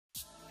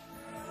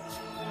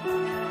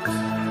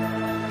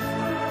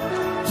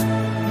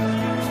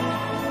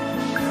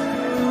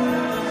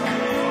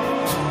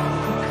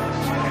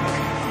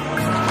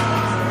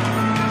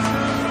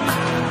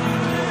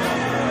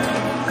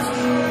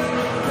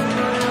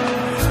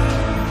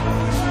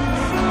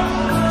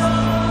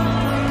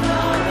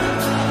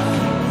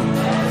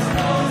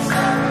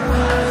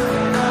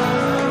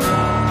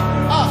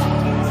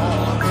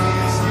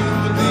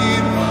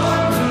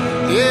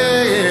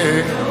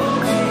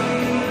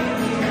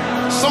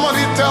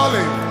Somebody tell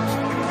him,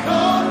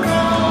 no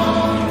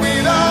throne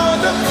without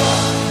the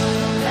cross.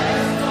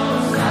 There's no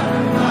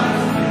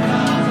sacrifice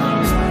without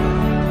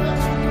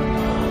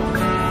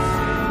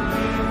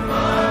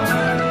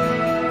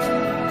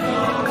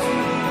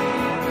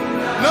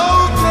no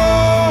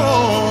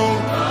throne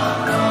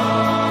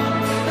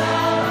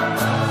without a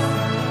cross.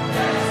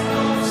 There's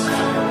no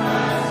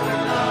sacrifice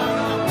without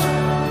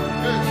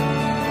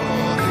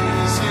all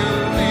this you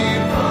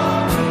need for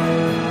me.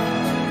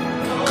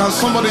 Can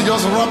somebody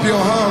just wrap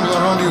your arms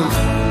around you?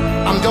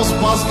 I'm just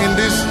basking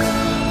this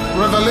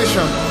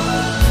revelation.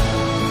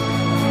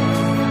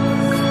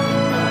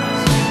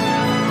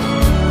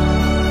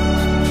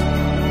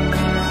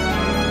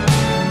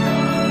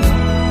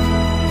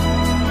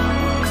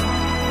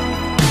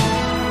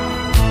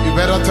 You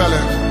better tell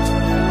him,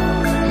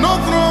 no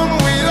throne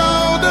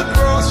without the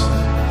cross.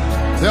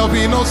 There'll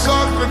be no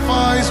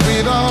sacrifice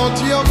without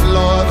your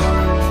blood.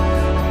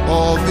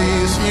 All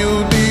this you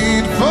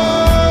did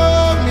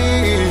for me.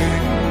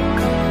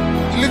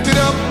 Lift it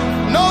up.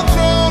 No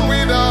throne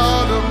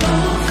without a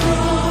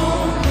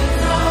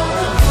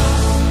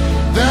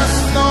there's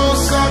no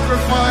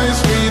sacrifice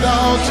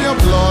without your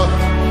blood.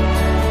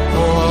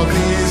 All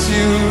this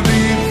you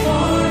did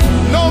for me.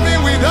 No me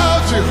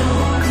without you.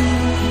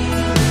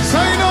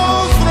 Say no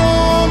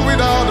throne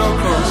without a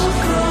cross.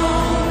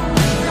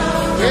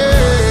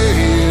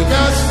 Hey,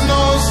 there's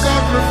no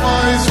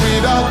sacrifice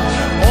without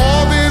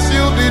all this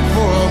you did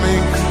for me.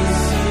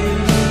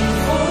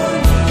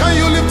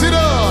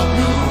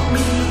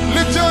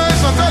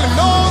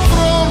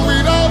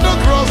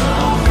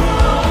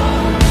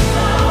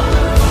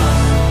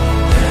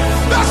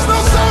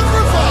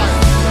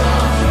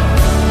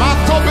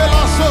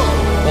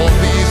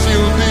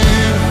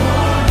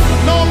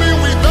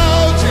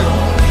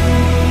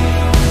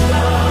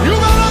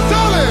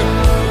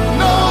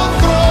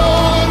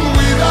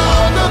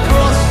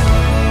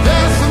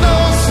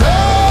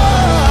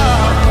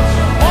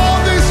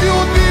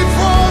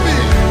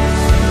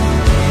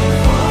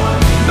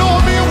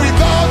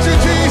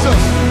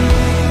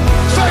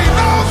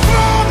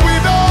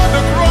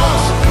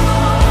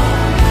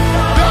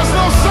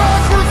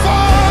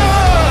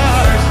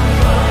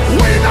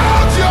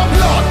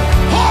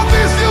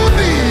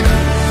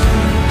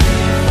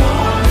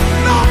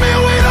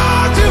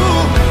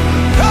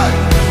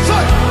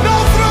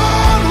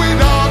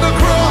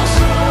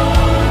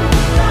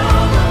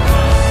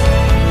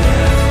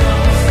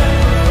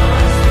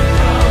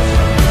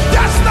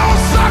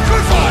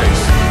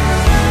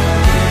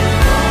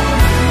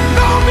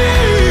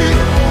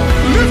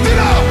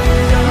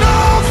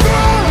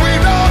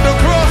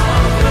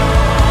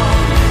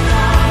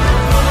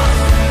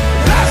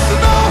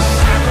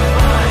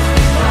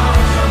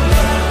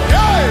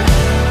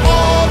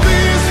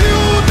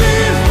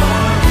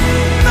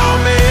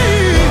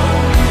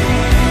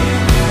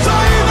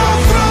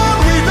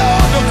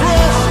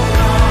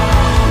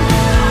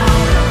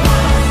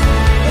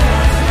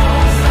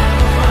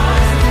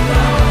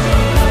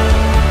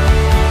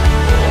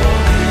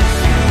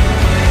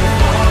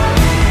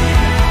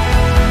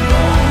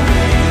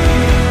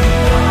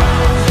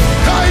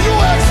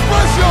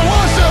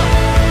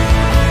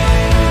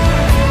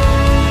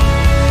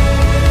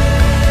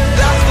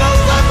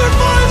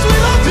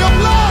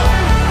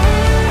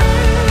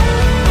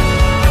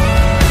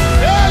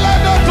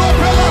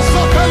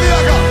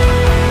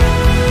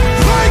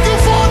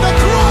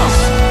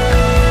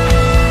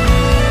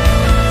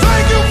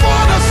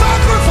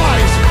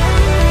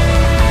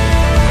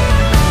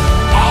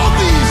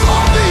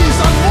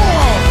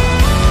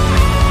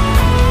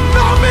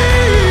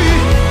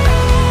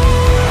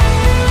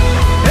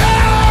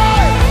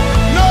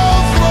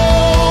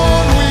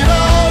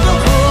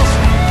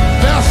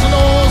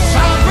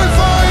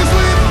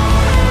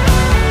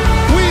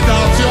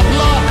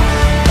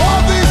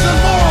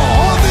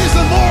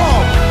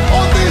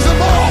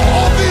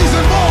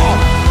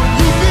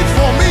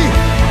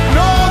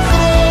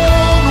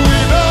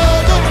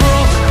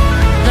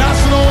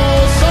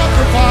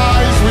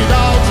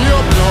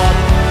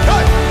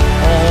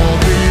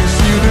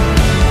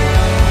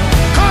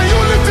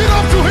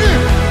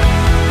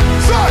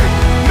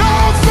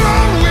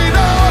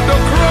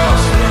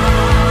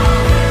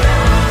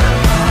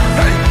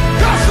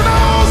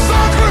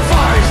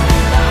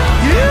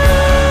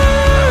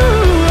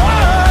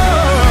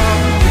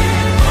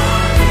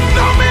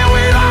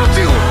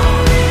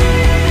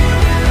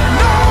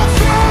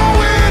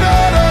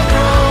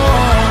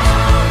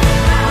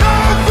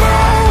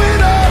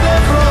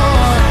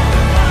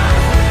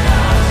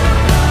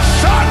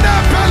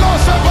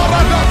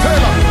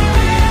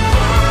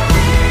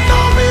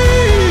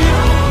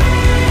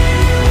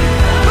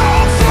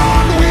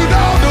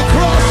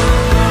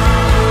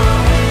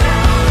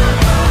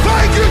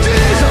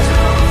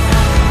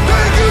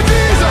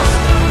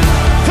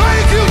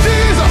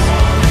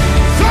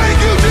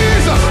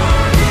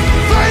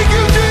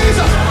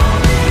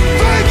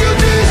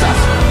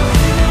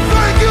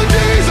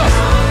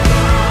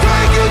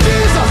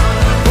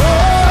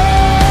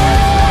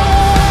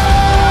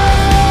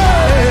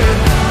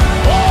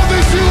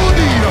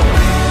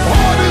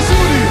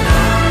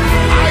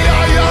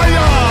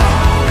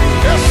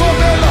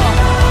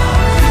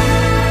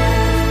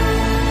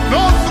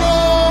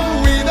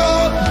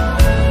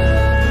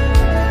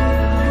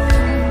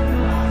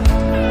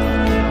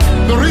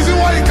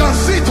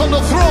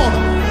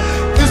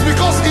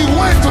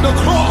 the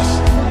cross.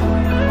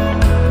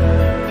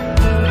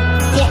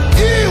 For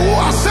he who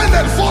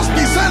ascended first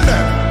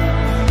descended.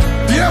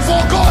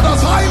 Therefore God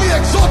has highly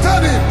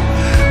exalted him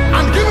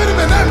and given him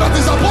a name that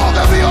is above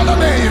every other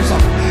name,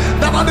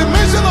 that at the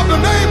mention of the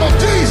name of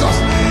Jesus,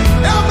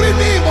 every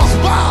knee must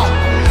bow.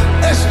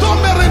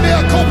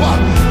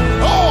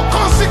 Oh,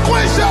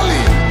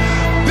 consequentially,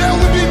 there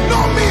will be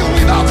no me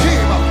without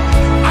him.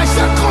 I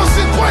said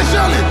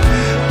consequentially,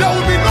 there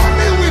will be no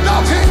me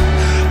without him.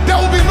 There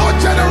will be no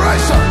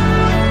generation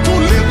to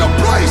live the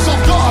praise of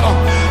God.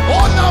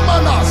 Oh,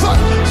 Namana,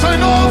 say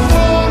no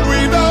throne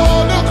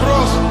without the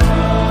cross.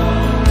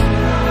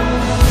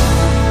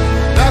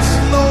 That's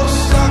no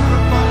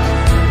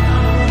sacrifice.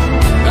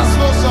 That's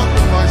no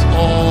sacrifice.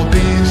 All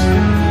these.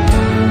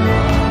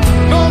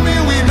 No me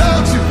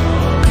without you.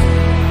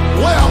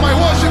 Where are my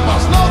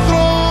worshipers? No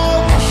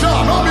throne, no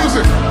shout, no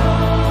music.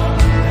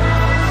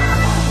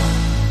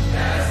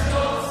 There's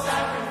no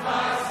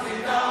sacrifice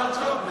without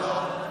your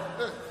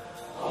blood.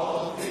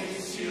 All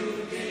things you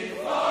did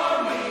for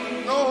me.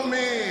 No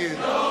me.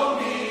 No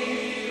me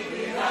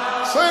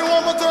without. Say it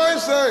one more time,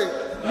 say.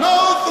 No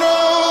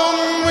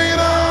throne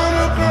without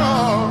a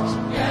cross.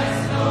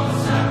 There's no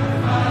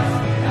sacrifice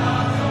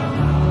without your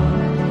blood.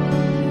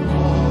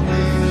 All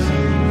things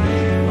you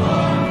did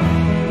for me.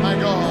 My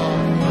God.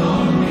 No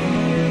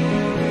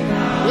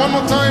One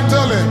more time,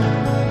 tell it.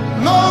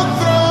 No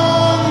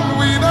throne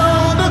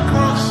without the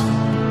cross.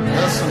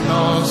 There's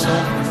no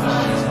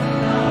sacrifice.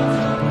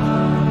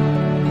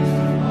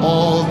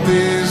 All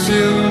this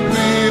you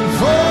did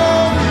for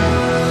me.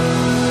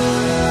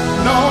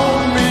 No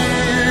me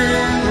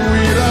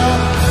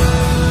without.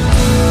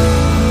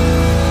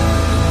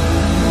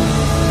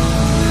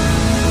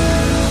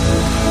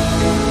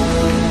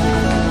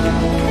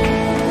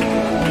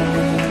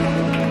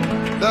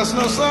 There's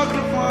no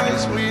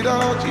sacrifice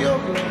without your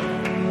blood.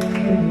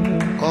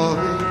 All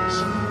this.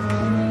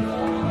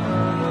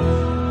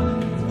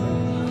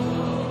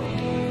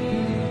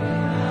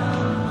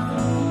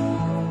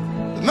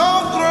 No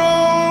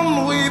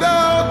throne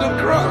without the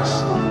cross.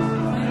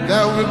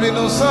 There will be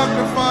no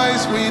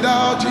sacrifice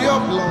without your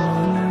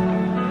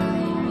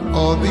blood.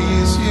 All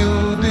these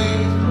you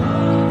did.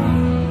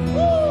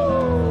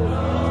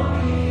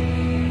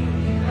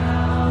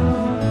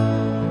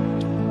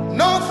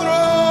 No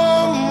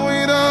throne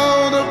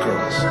without the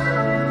cross.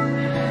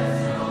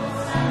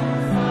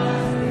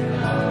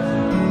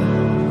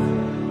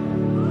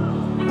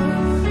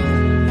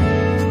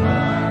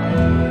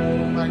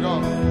 My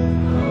God.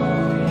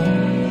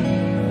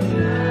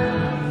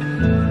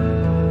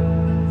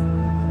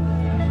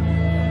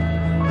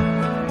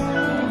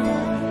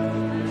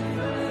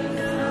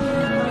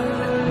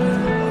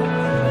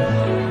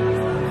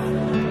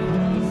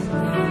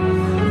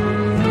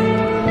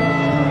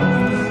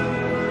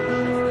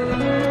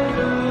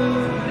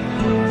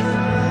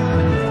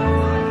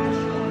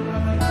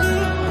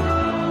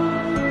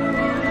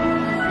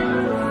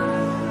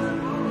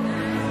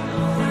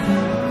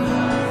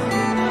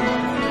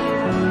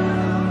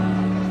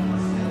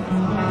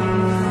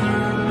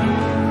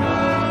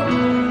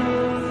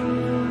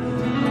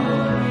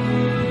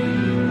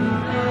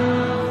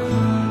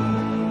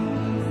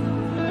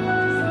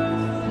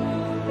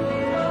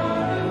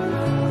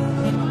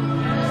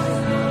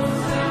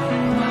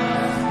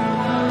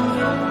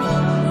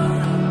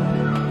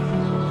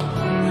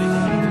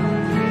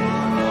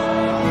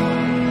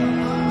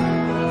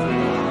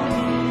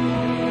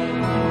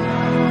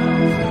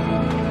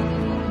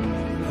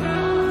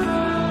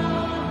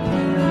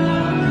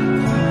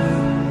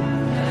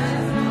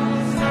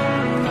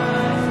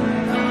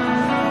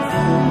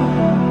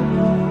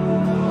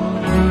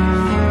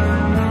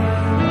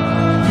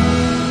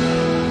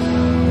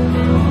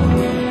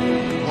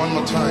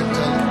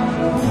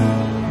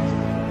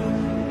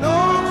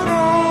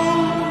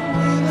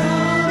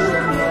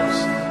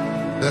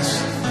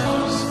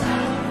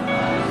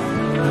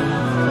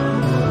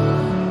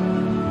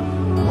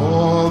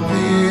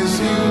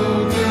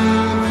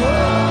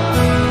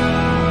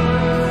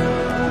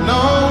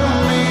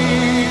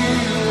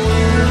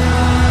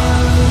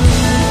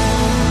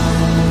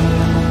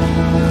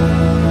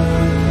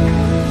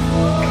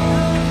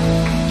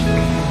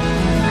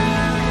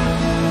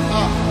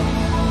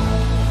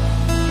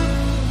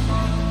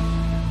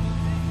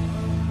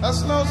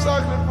 There's no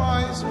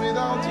sacrifice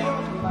without you.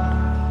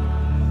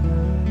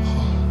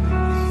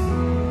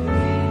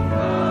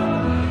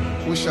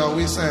 Who shall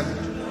we send?